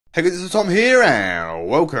Hey guys, it's Tom here, and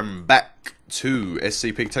welcome back to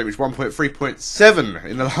SCP Containment Breach 1.3.7.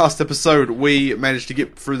 In the last episode, we managed to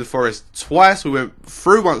get through the forest twice. We went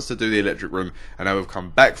through once to do the electric room, and now we've come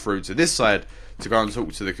back through to this side to go and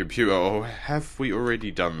talk to the computer. Or have we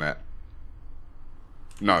already done that?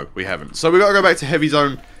 No, we haven't. So we've got to go back to Heavy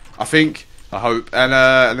Zone, I think, I hope, and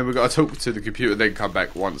then we've got to talk to the computer, then come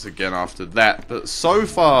back once again after that. But so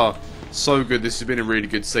far, so good. This has been a really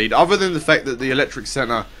good seed. Other than the fact that the electric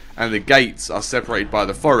center and the gates are separated by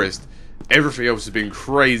the forest, everything else has been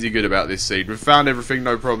crazy good about this seed. We've found everything,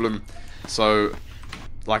 no problem. So,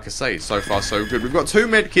 like I say, so far so good. We've got 2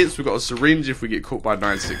 med kits, we've got a syringe if we get caught by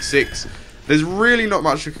 966. There's really not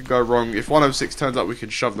much that could go wrong. If 106 turns up, we can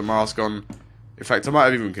shove the mask on. In fact, I might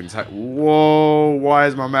have even contact... Whoa, why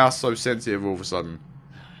is my mouse so sensitive all of a sudden?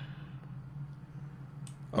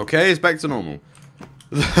 Okay, it's back to normal.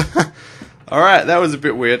 Alright, that was a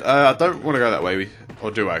bit weird. I don't want to go that way. Or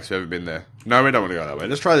do I? Because we haven't been there. No, we don't want to go that way.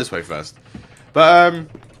 Let's try this way first. But,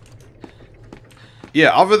 yeah,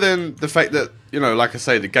 other than the fact that, you know, like I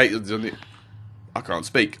say, the gate is on the... I can't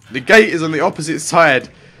speak. The gate is on the opposite side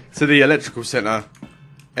to the electrical center.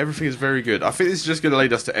 Everything is very good. I think this is just going to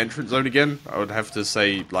lead us to entrance zone again. I would have to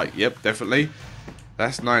say, like, yep, definitely.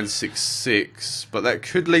 That's 966. But that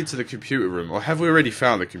could lead to the computer room. Or have we already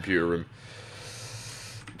found the computer room?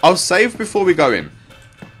 I'll save before we go in.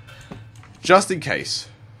 Just in case.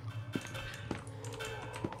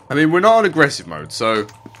 I mean, we're not on aggressive mode, so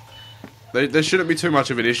there shouldn't be too much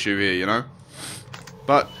of an issue here, you know?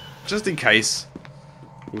 But, just in case,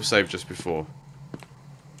 we'll save just before.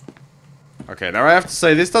 Okay, now I have to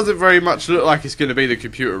say, this doesn't very much look like it's going to be the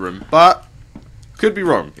computer room, but could be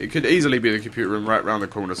wrong. It could easily be the computer room right around the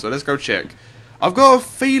corner, so let's go check. I've got a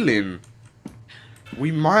feeling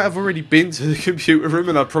we might have already been to the computer room,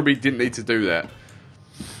 and I probably didn't need to do that.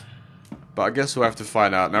 But I guess we'll have to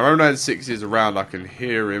find out. Now, 096 is around, I can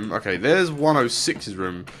hear him. Okay, there's 106's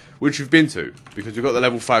room, which we've been to, because we've got the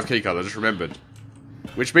level 5 keycard, I just remembered.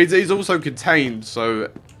 Which means that he's also contained, so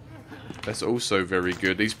that's also very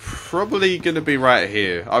good. He's probably going to be right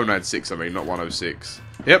here. 096, I mean, not 106.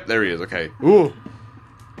 Yep, there he is, okay. Ooh.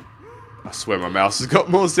 I swear my mouse has got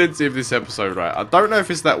more sensitive this episode, right? I don't know if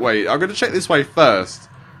it's that way. I'm going to check this way first.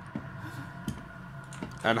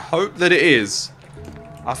 And hope that it is.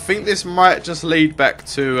 I think this might just lead back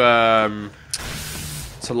to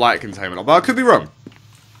light containment. But I could be wrong.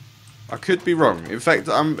 I could be wrong. In fact,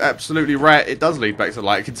 I'm absolutely right. It does lead back to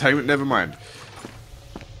light containment. Never mind.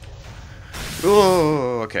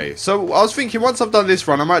 Oh, okay. So I was thinking once I've done this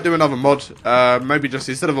run, I might do another mod. Maybe just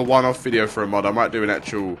instead of a one-off video for a mod, I might do an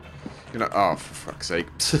actual, you know, oh, for fuck's sake.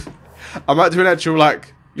 I might do an actual,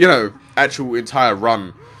 like, you know, actual entire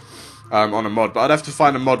run on a mod. But I'd have to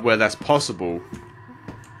find a mod where that's possible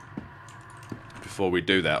before we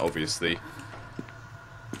do that, obviously.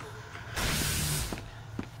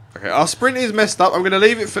 Okay, our sprint is messed up. I'm going to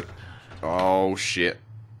leave it for... Oh, shit.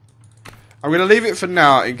 I'm going to leave it for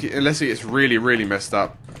now, unless it gets really, really messed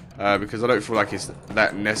up. Because I don't feel like it's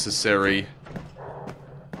that necessary.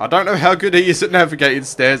 I don't know how good he is at navigating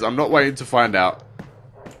stairs. I'm not waiting to find out.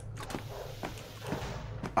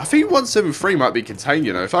 I think 173 might be contained,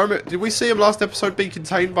 you know. If I remember, did we see him last episode be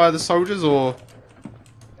contained by the soldiers, or...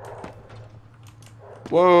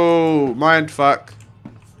 Whoa, mindfuck.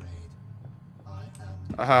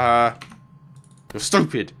 You're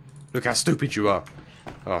stupid. Look how stupid you are.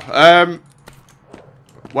 Oh,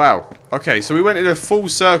 wow. Okay, so we went in a full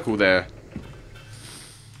circle there.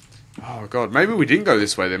 Oh god, maybe we didn't go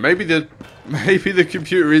this way then. Maybe the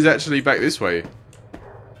computer is actually back this way.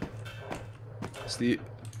 It's the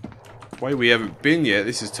way we haven't been yet.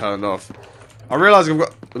 This is turned off. I realise I've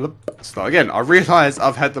got... Start again. I realise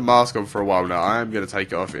I've had the mask on for a while now. I am going to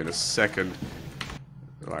take it off in a second.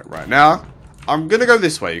 Like right now. I'm going to go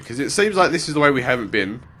this way, because it seems like this is the way we haven't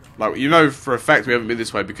been. Like, you know for a fact we haven't been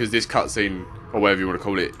this way, because this cutscene, or whatever you want to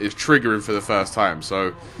call it, is triggering for the first time.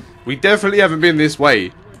 So, we definitely haven't been this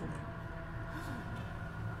way.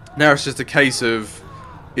 Now it's just a case of,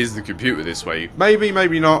 is the computer this way? Maybe,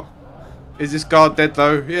 maybe not. Is this guard dead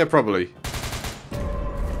though? Yeah, probably.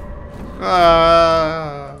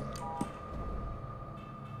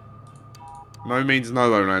 No means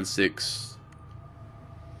no, 096.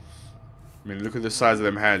 I mean, look at the size of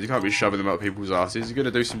them hands. You can't be shoving them up people's asses. You're going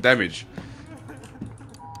to do some damage.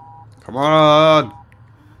 Come on!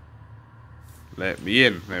 Let me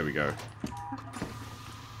in. There we go.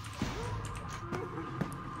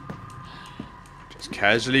 Just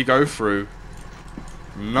casually go through.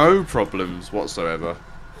 No problems whatsoever.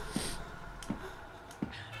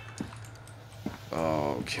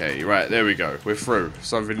 Okay, right, there we go. We're through.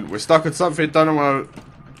 We're stuck at something. Don't know what.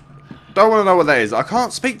 Don't want to know what that is. I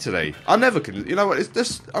can't speak today. I never can. You know what? It's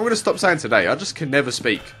just, I'm going to stop saying today. I just can never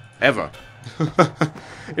speak. Ever.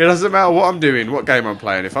 It doesn't matter what I'm doing, what game I'm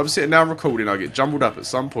playing. If I'm sitting down recording, I get jumbled up at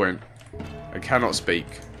some point and cannot speak.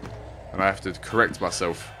 And I have to correct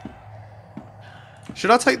myself.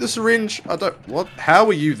 Should I take the syringe? I don't... What? How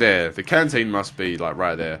are you there? The canteen must be, like,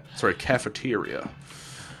 right there. Sorry, cafeteria.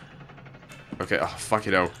 Okay, oh,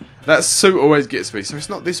 fucking hell. That suit always gets me. So it's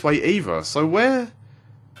not this way either. So where...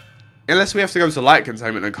 Unless we have to go to light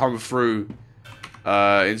containment and come through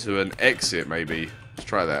into an exit, maybe. Let's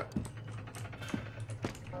try that.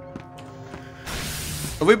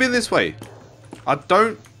 Have we been this way? I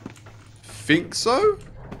don't think so.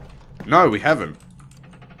 No, we haven't.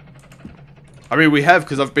 I mean, we have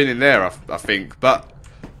because I've been in there, I think. But,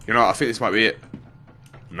 you know, I think this might be it.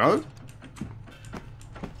 No?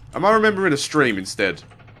 Am I remembering a stream instead?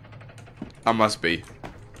 I must be.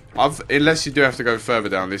 Unless you do have to go further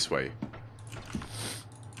down this way.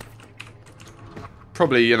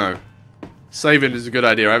 Probably, you know, saving is a good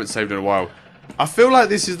idea. I haven't saved in a while. I feel like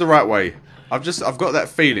this is the right way. I've got that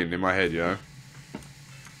feeling in my head, you know.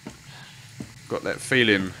 Got that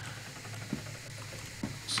feeling.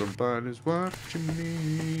 Somebody's watching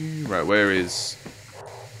me. Right, where is...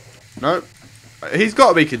 No. He's got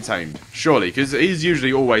to be contained, surely, because he's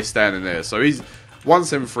usually always standing there. So he's...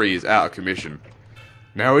 173 is out of commission.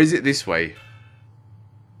 Now, is it this way?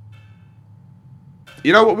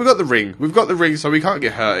 You know what? We've got the ring. We've got the ring, so we can't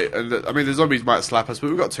get hurt. And I mean, the zombies might slap us, but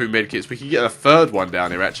we've got 2 medkits. We can get a 3rd one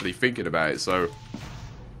down here, actually, thinking about it. So,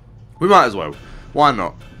 we might as well. Why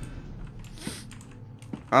not?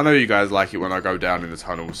 I know you guys like it when I go down in the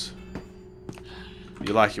tunnels.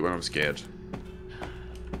 You like it when I'm scared.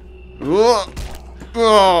 Oh!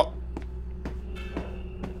 Oh!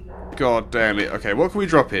 God damn it. Okay, what can we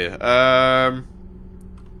drop here?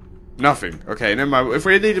 Nothing. Okay, never mind. If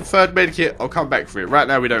we need a 3rd medkit, I'll come back for it. Right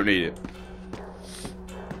now, we don't need it.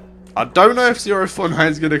 I don't know if 049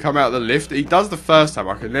 is going to come out of the lift. He does the first time.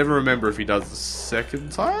 I can never remember if he does the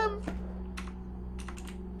second time.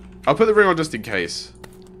 I'll put the ring on just in case.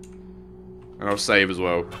 And I'll save as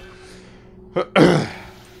well.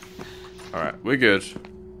 Alright, we're good.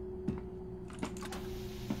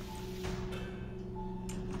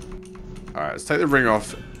 Alright, let's take the ring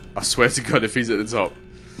off. I swear to God if he's at the top.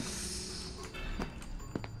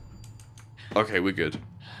 Okay, we're good.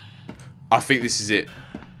 I think this is it.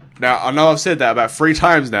 Now, I know I've said that about 3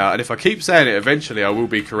 times now, and if I keep saying it, eventually I will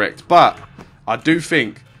be correct. But, I do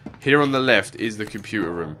think, here on the left is the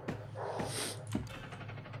computer room.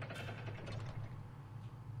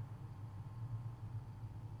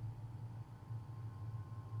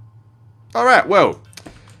 Alright, well.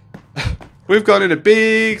 We've gone in a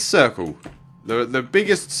big circle. The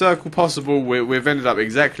biggest circle possible. We've ended up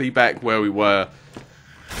exactly back where we were.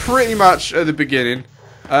 Pretty much at the beginning.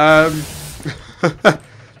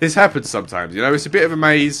 This happens sometimes, you know. It's a bit of a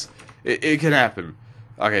maze. It can happen.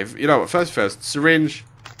 Okay, you know what? First, syringe,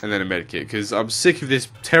 and then a medkit. Because I'm sick of this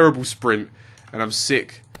terrible sprint. And I'm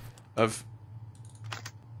sick of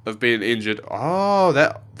being injured. Oh,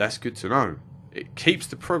 that's good to know. It keeps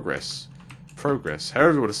the progress.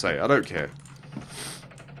 However you want to say it. I don't care.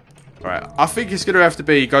 Alright, I think it's going to have to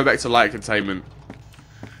be go back to light containment.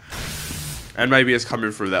 And maybe it's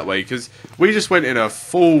coming through that way. Because we just went in a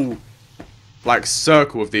full, like,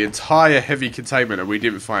 circle of the entire heavy containment and we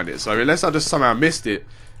didn't find it. So unless I just somehow missed it,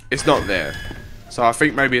 it's not there. So I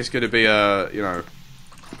think maybe it's going to be a, you know,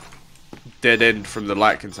 dead end from the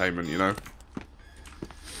light containment, you know.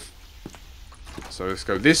 So let's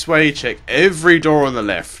go this way, check every door on the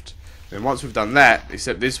left. Then once we've done that,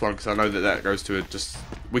 except this one, because I know that goes to a just...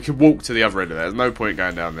 We can walk to the other end of that. There's no point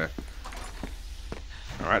going down there.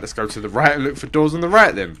 Alright, let's go to the right and look for doors on the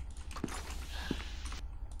right then.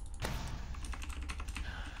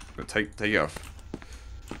 Take it off.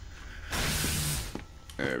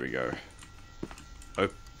 There we go.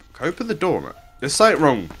 Open the door, man. There's something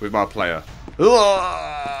wrong with my player.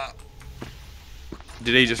 Ugh!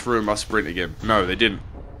 Did he just ruin my sprint again? No, they didn't.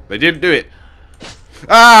 They didn't do it.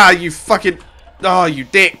 Ah, you fucking... Oh, you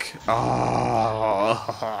dick. Oh,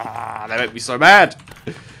 they make me so mad.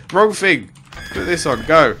 Wrong thing. Put this on.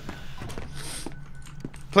 Go.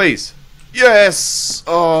 Please. Yes.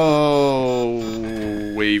 Oh,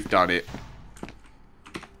 we've done it.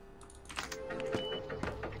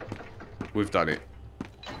 We've done it.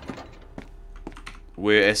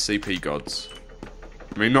 We're SCP gods.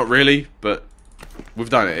 I mean, not really, but we've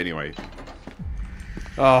done it anyway.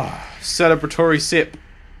 Oh, celebratory sip.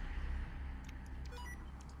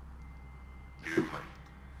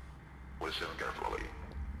 Listen carefully.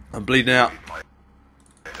 I'm bleeding out.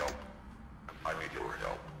 I need your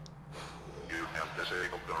help.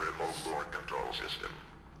 remote door control system.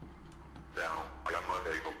 Now, I am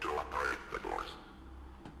unable to operate the doors.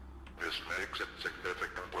 This makes it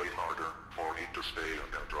significantly harder for me to stay in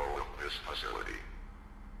control of this facility.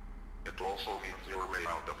 It also means your way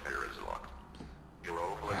out of here is locked. Your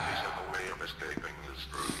only feasible way of escaping is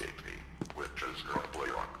through Gate B, which is currently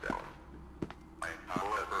locked down. I,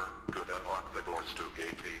 however, could unlock the doors to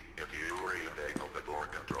Gate B if you re-enable the door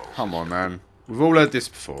control system. Come on, man. We've all heard this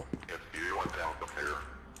before. If you want out of here,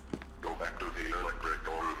 go back to the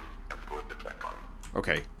electrical room and put it back on.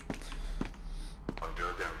 Okay.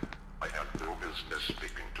 Until then, I have no business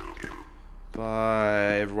speaking to you.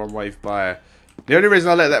 Bye. Everyone wave bye. The only reason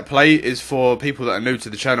I let that play is for people that are new to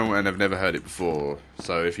the channel and have never heard it before.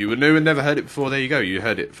 So if you were new and never heard it before, there you go. You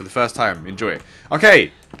heard it for the first time. Enjoy it.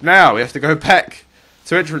 Okay. Now we have to go back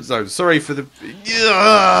to entrance zone. Sorry for the...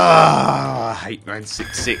 I hate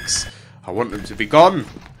 966. I want them to be gone.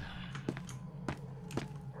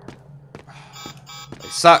 They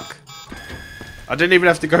suck. I didn't even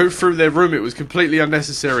have to go through their room. It was completely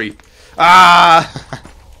unnecessary. Ah!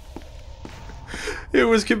 It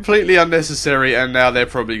was completely unnecessary, and now they're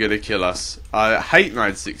probably going to kill us. I hate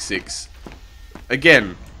 966.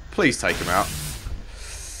 Again, please take them out.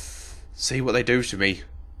 See what they do to me.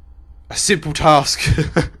 A simple task.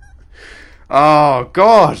 Oh,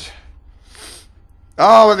 God.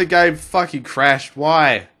 Oh, and the game fucking crashed.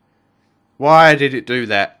 Why? Why did it do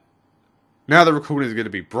that? Now the recording is going to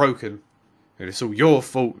be broken. And it's all your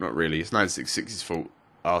fault. Not really. It's 966's fault.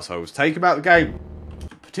 Arseholes. Take him out of the game.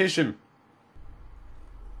 Petition.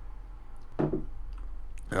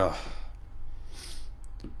 Oh.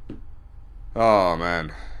 Oh,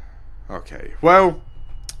 man. Okay. Well,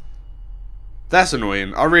 that's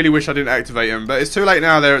annoying. I really wish I didn't activate them, but it's too late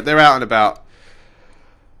now. They're out and about.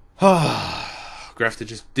 Oh, we have to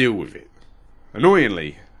just deal with it.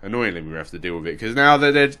 Annoyingly, we have to deal with it because now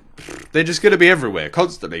they're just going to be everywhere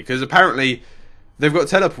constantly. Because apparently they've got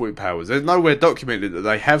teleporting powers. There's nowhere documented that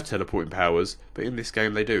they have teleporting powers, but in this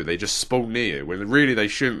game they do. They just spawn near when really they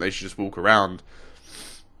shouldn't. They should just walk around.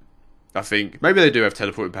 I think maybe they do have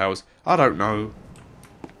teleporting powers. I don't know.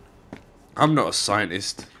 I'm not a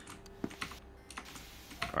scientist.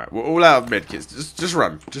 Alright, we're all out of medkits. Just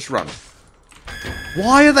run. Just run.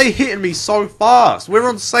 Why are they hitting me so fast? We're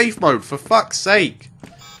on safe mode, for fuck's sake.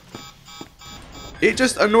 It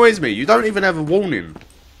just annoys me. You don't even have a warning.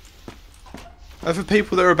 And for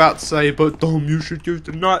people that are about to say, but Dom, you should use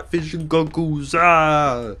the night vision goggles.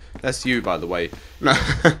 Ah, that's you, by the way. No,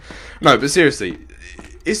 no, but seriously.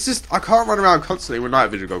 It's just, I can't run around constantly with night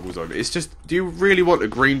vision goggles on. It's just, do you really want a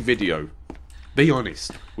green video? Be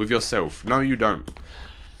honest with yourself. No, you don't.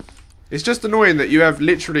 It's just annoying that you have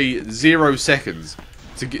literally 0 seconds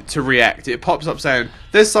to react. It pops up saying,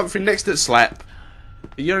 there's something next to slap.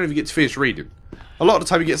 You don't even get to finish reading. A lot of the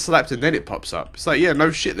time you get slapped and then it pops up. It's like, yeah,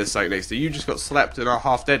 no shit, there's something next to you. You just got slapped and are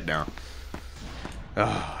half dead now.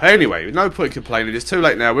 Anyway, no point complaining. It's too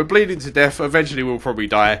late now. We're bleeding to death. Eventually we'll probably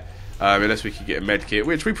die. Unless we can get a med kit,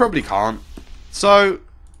 which we probably can't. So,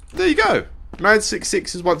 there you go.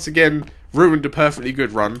 966 has once again ruined a perfectly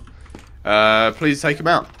good run. Please take him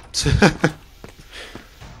out.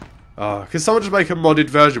 Can someone just make a modded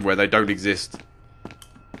version where they don't exist?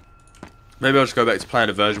 Maybe I'll just go back to playing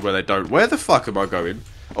a version where they don't. Where the fuck am I going?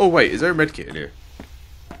 Oh wait, is there a med kit in here?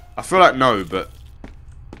 I feel like no, but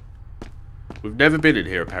we've never been in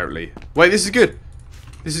here apparently. Wait, this is good.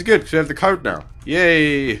 This is good because we have the code now.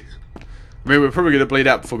 Yay! I mean, we're probably going to bleed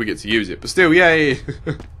out before we get to use it, but still, yay!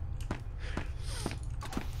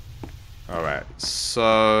 Alright,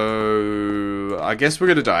 so I guess we're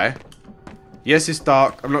going to die. Yes, it's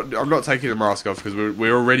dark. I'm not taking the mask off because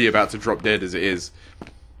we're already about to drop dead as it is.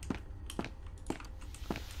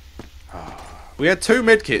 We had 2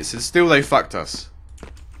 medkits and still they fucked us.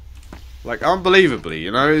 Like, unbelievably, you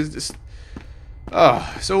know? It's just...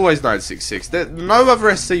 it's always 966. No other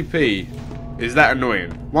SCP is that annoying.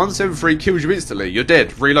 173 kills you instantly. You're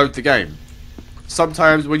dead. Reload the game.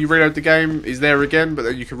 Sometimes when you reload the game, he's there again, but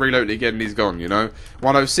then you can reload it again and he's gone, you know?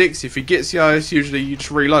 106, if he gets you, it's usually you just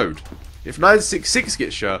reload. If 966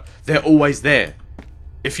 gets you, they're always there.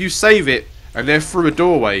 If you save it, and they're through a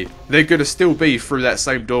doorway, they're going to still be through that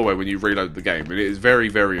same doorway when you reload the game. And it is very,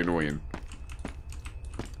 very annoying.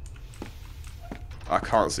 I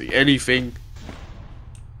can't see anything.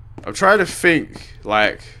 I'm trying to think,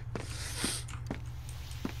 like,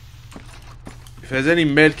 if there's any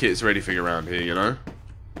medkits or anything around here, you know?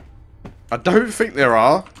 I don't think there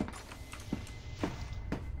are.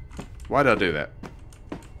 Why did I do that?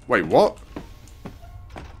 Wait, what?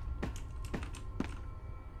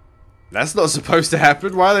 That's not supposed to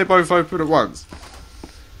happen. Why are they both open at once?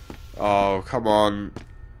 Oh, come on.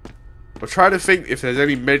 I'm trying to think if there's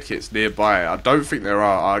any medkits nearby. I don't think there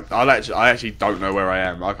are. I actually don't know where I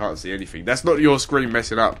am. I can't see anything. That's not your screen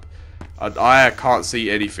messing up. I can't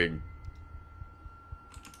see anything.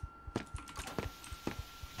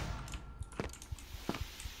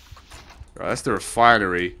 Right, that's the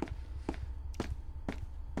refinery.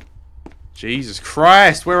 Jesus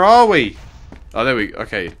Christ, where are we? Oh, there we...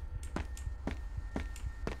 Okay.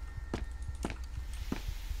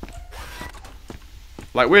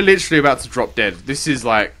 Like, we're literally about to drop dead. This is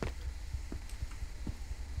like...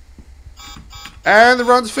 And the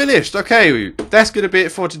run's finished. Okay, that's going to be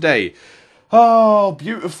it for today. Oh,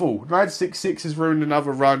 beautiful. 966 has ruined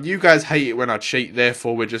another run. You guys hate it when I cheat,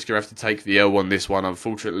 therefore we're just going to have to take the L on this one,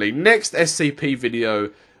 unfortunately. Next SCP video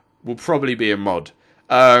will probably be a mod.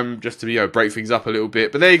 Just to, you know, break things up a little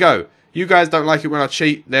bit. But there you go. You guys don't like it when I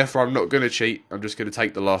cheat, therefore I'm not going to cheat. I'm just going to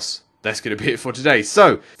take the loss. That's going to be it for today.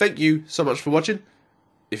 So, thank you so much for watching.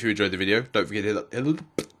 If you enjoyed the video, don't forget to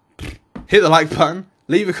hit the like button.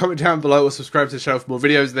 Leave a comment down below or subscribe to the channel for more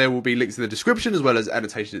videos. There will be links in the description as well as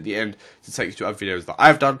annotation at the end to take you to other videos that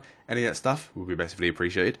I've done. Any of that stuff will be massively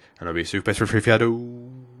appreciated. And I'll be super best for if you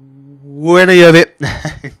do any of it.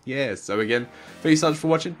 Yeah, so again, thank you so much for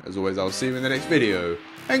watching. As always, I'll see you in the next video.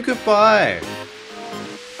 And goodbye.